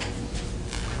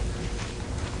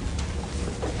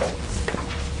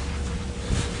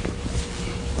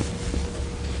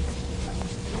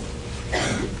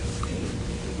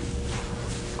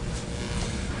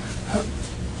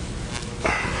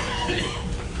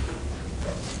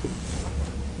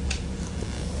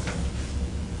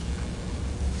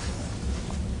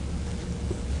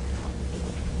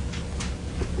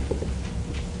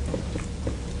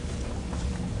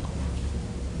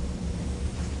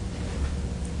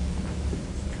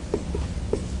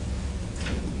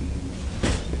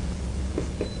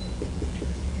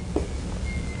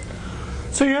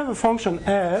 So you have a function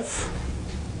f,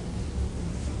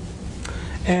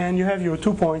 and you have your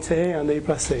 2 points a and a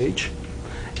plus h.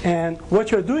 And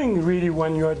what you're doing really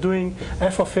when you are doing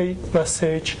f of a plus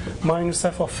h minus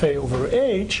f of a over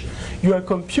h, you are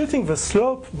computing the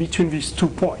slope between these 2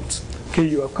 points. Okay,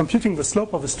 you are computing the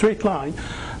slope of a straight line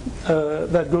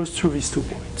that goes through these 2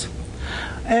 points.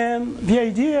 And the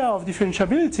idea of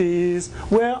differentiability is,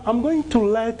 well, I'm going to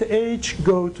let h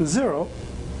go to 0,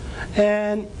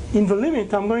 and in the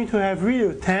limit I'm going to have really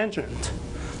a tangent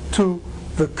to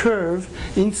the curve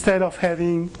instead of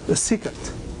having a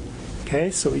secant.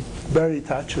 Okay, so it barely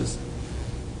touches.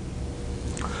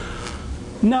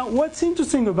 Now, what's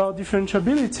interesting about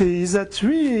differentiability is that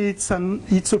really it's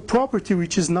a property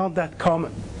which is not that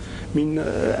common. I mean,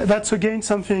 that's again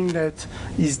something that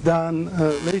is done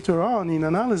later on in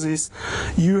analysis.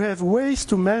 You have ways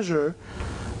to measure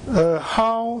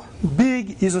how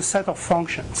big is a set of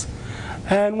functions.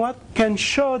 And what can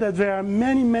show that there are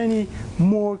many, many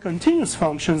more continuous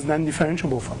functions than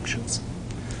differentiable functions.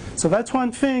 So that's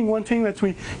one thing that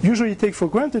we usually take for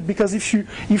granted, because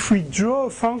if we draw a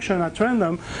function at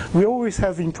random, we always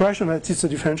have the impression that it's a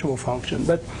differentiable function.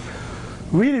 But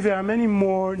really there are many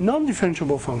more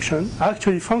non-differentiable functions,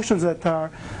 actually functions that are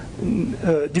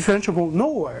differentiable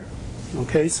nowhere,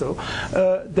 okay, so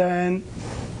than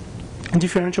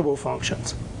differentiable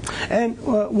functions. And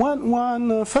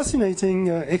one fascinating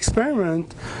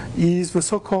experiment is the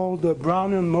so-called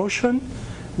Brownian motion,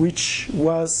 which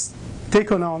was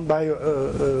taken on by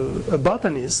a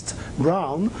botanist,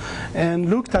 Brown, and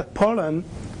looked at pollen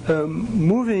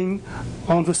moving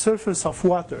on the surface of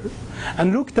water,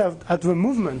 and looked at the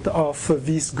movement of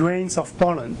these grains of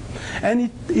pollen.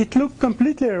 And it looked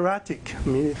completely erratic. I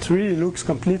mean, it really looks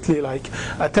completely like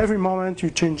at every moment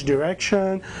you change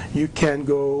direction, you can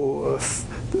go,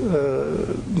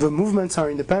 the movements are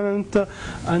independent,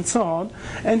 and so on.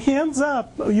 And you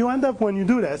end up when you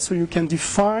do that, so you can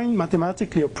define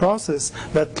mathematically a process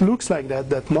that looks like that,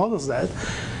 that models that.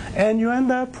 And you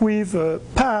end up with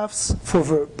paths for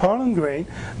the pollen grain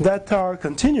that are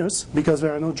continuous, because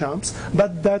there are no jumps,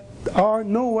 but that are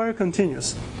nowhere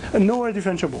continuous, nowhere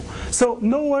differentiable. So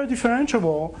nowhere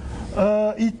differentiable,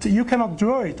 you cannot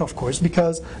draw it, of course,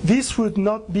 because this would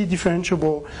not be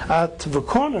differentiable at the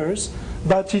corners,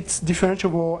 but it's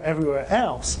differentiable everywhere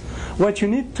else. What you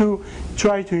need to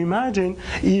try to imagine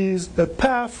is a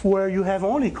path where you have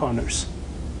only corners.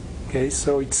 Okay,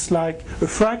 so it's like a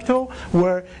fractal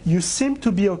where you seem to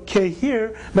be okay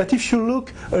here, but if you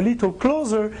look a little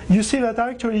closer, you see that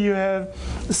actually you have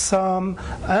some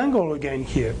angle again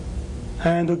here,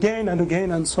 and again and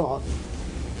again and so on,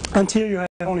 until you have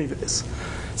only this.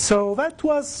 So that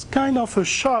was kind of a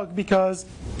shock, because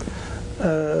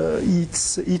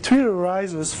it really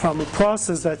arises from a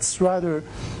process that's rather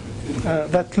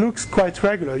that looks quite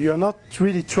regular. You're not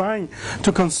really trying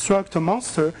to construct a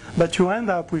monster, but you end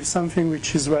up with something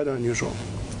which is rather unusual.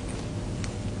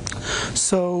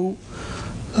 So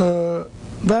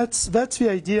that's the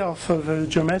idea of the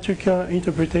geometric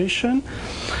interpretation.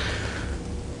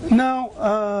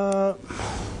 Now,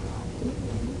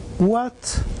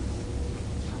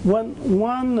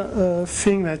 one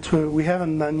thing that we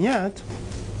haven't done yet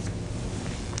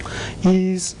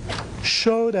is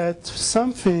show that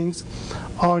some things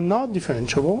are not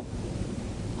differentiable.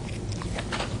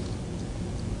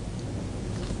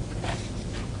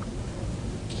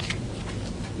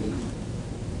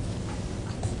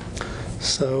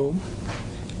 So,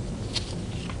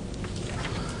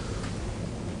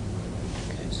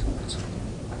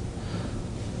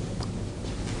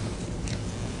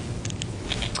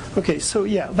 okay, so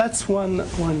yeah, that's one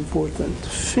important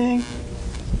thing.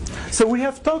 So we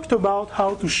have talked about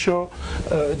how to show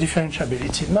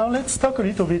differentiability. Now let's talk a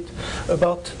little bit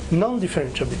about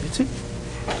non-differentiability.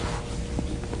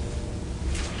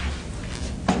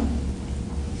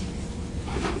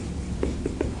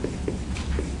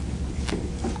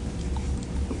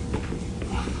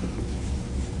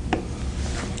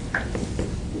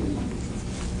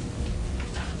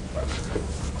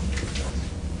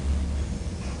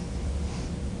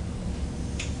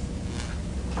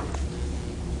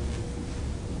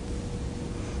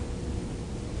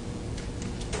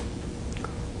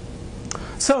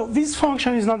 So this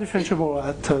function is not differentiable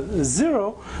at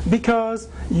 0 because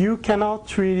you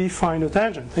cannot really find a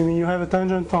tangent. I mean, you have a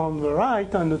tangent on the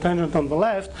right and a tangent on the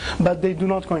left, but they do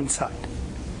not coincide.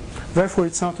 Therefore,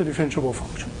 it's not a differentiable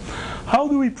function. How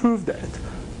do we prove that?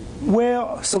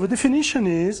 Well, so the definition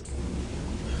is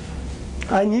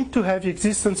I need to have the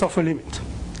existence of a limit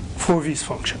for this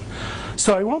function.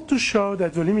 So I want to show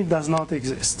that the limit does not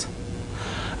exist.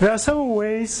 There are several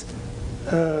ways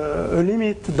a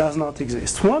limit does not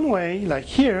exist. One way, like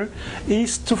here,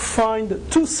 is to find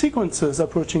two sequences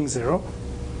approaching 0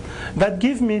 that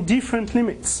give me different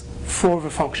limits for the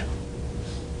function.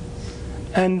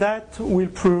 And that will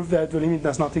prove that the limit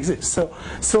does not exist.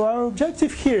 So our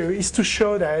objective here is to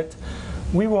show that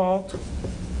we want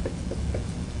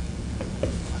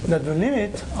that the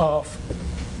limit of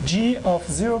g of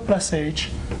 0 plus h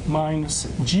minus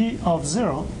g of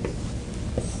 0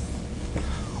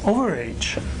 over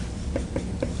h,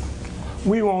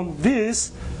 we want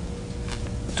this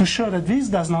to show that this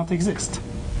does not exist.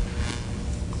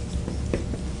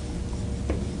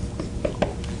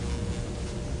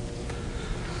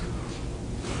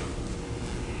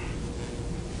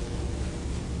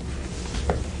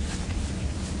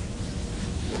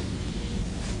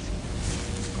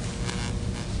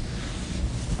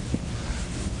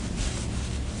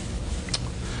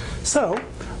 So,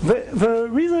 the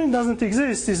reason it doesn't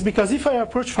exist is because if I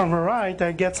approach from the right,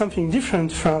 I get something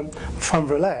different from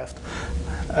the left.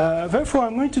 Therefore,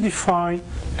 I'm going to define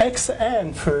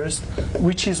xn first,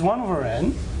 which is 1 over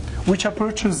n, which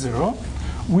approaches 0,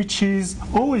 which is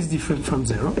always different from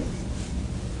 0.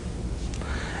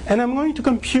 And I'm going to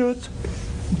compute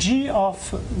g of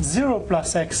 0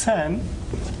 plus xn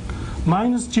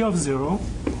minus g of 0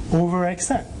 over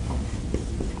xn.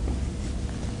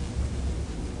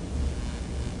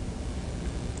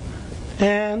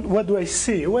 And what do I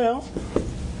see? Well,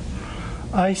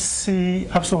 I see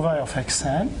absolute value of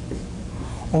xn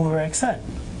over xn,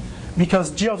 because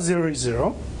g of 0 is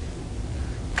 0.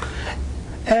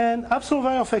 And absolute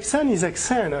value of xn is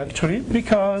xn, actually,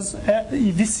 because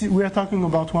we are talking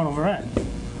about 1 over n.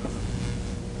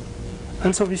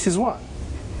 And so this is 1.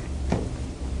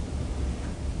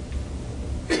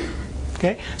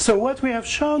 Okay? So what we have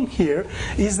shown here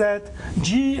is that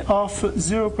g of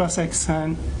 0 plus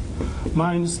xn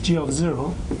minus g of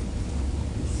 0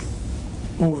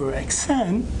 over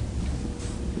xn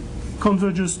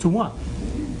converges to 1.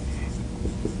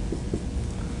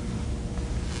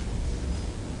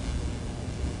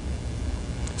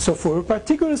 So for a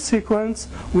particular sequence,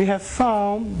 we have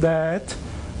found that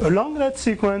along that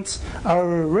sequence,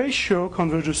 our ratio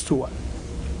converges to 1.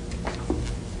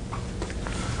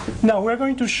 Now we're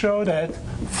going to show that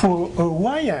for a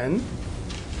yn,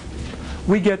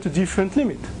 we get a different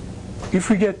limit. If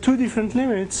we get two different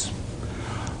limits,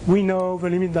 we know the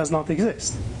limit does not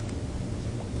exist.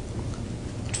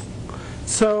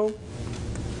 So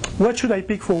what should I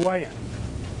pick for yn?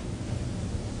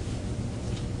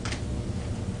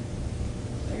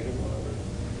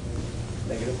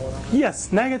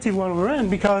 Yes, negative 1 over n,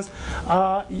 because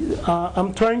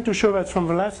I'm trying to show that from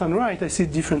the left and right I see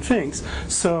different things.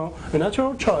 So a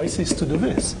natural choice is to do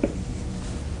this.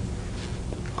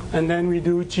 And then we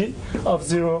do g of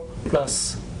 0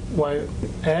 plus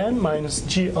yn minus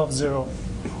g of 0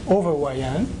 over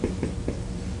yn.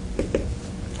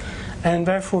 And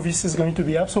therefore this is going to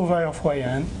be absolute value of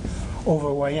yn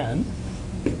over yn.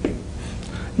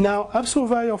 Now absolute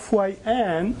value of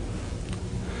yn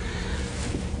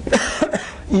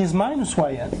is minus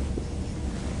yn.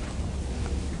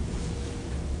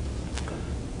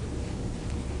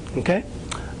 Okay?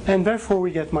 And therefore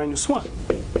we get minus 1.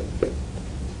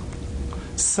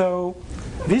 So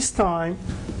this time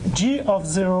g of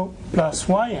 0 plus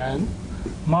yn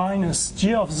minus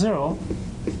g of 0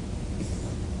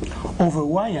 over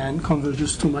yn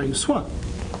converges to minus 1.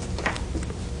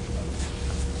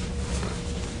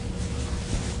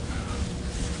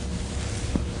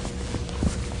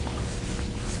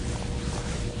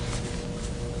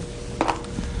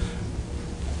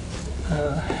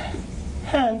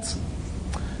 Hence,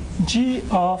 g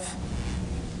of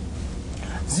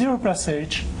 0 plus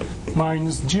h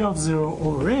minus g of 0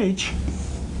 over h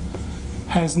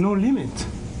has no limit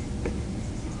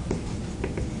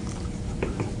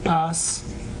as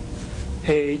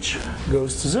h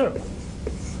goes to 0.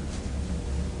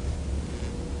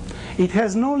 It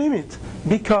has no limit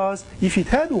because if it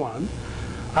had one,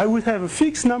 I would have a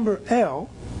fixed number L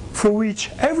for which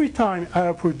every time I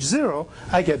approach 0,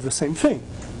 I get the same thing.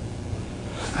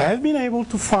 I have been able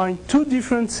to find two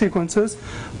different sequences,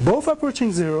 both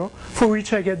approaching 0, for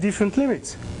which I get different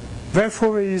limits.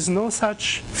 Therefore, there is no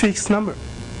such fixed number.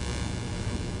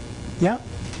 Yeah?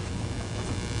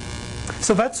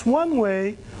 So that's one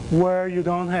way where you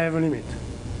don't have a limit.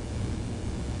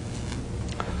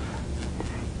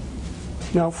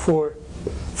 Now for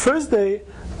first day,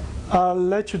 I'll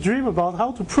let you dream about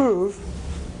how to prove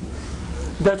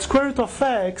that square root of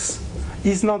x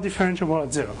is not differentiable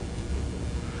at 0.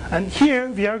 And here,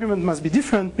 the argument must be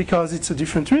different because it's a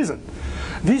different reason.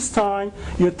 This time,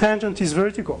 your tangent is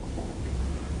vertical.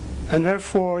 and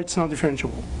therefore it's not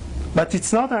differentiable. But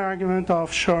it's not an argument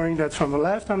of showing that from the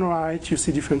left and right you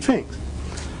see different things.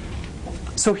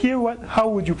 So here, how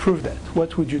would you prove that?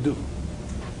 What would you do?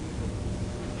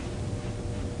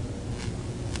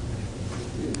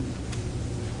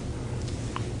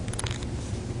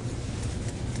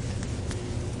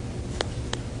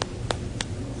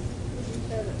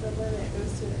 Show that the limit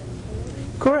goes to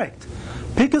infinity. Correct.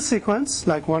 Pick a sequence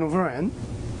like 1 over n,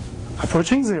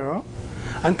 approaching 0,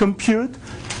 and compute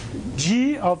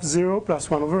g of 0 plus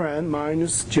 1 over n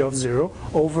minus g of 0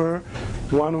 over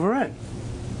 1 over n.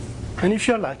 And if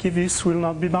you're lucky, this will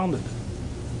not be bounded.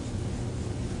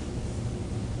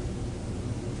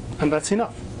 And that's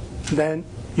enough. Then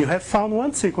you have found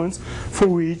one sequence for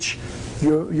which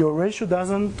your ratio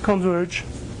doesn't converge,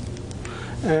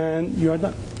 and you are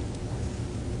done.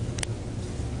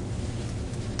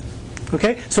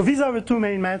 Okay? So these are the two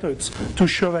main methods to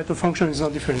show that a function is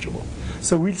not differentiable.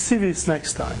 So we'll see this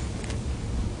next time.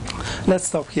 Let's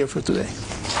stop here for today.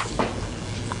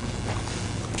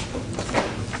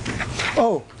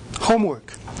 Oh,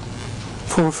 homework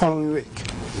for the following week.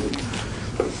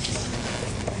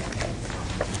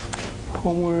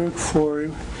 Homework for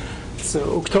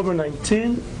October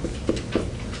 19,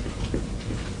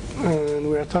 and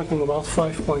we are talking about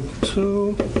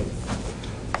 5.2.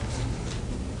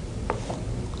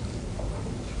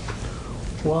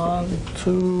 One,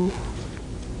 two,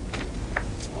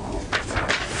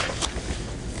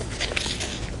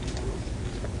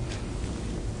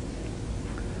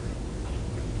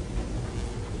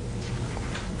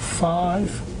 five,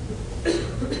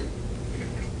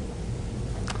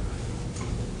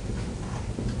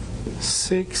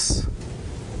 six,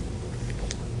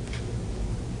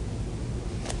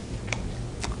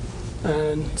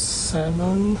 and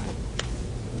 7.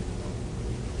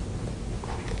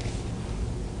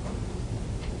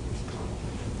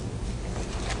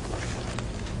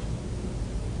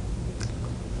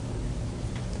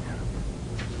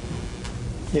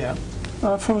 Yeah,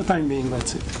 for the time being,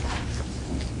 that's it.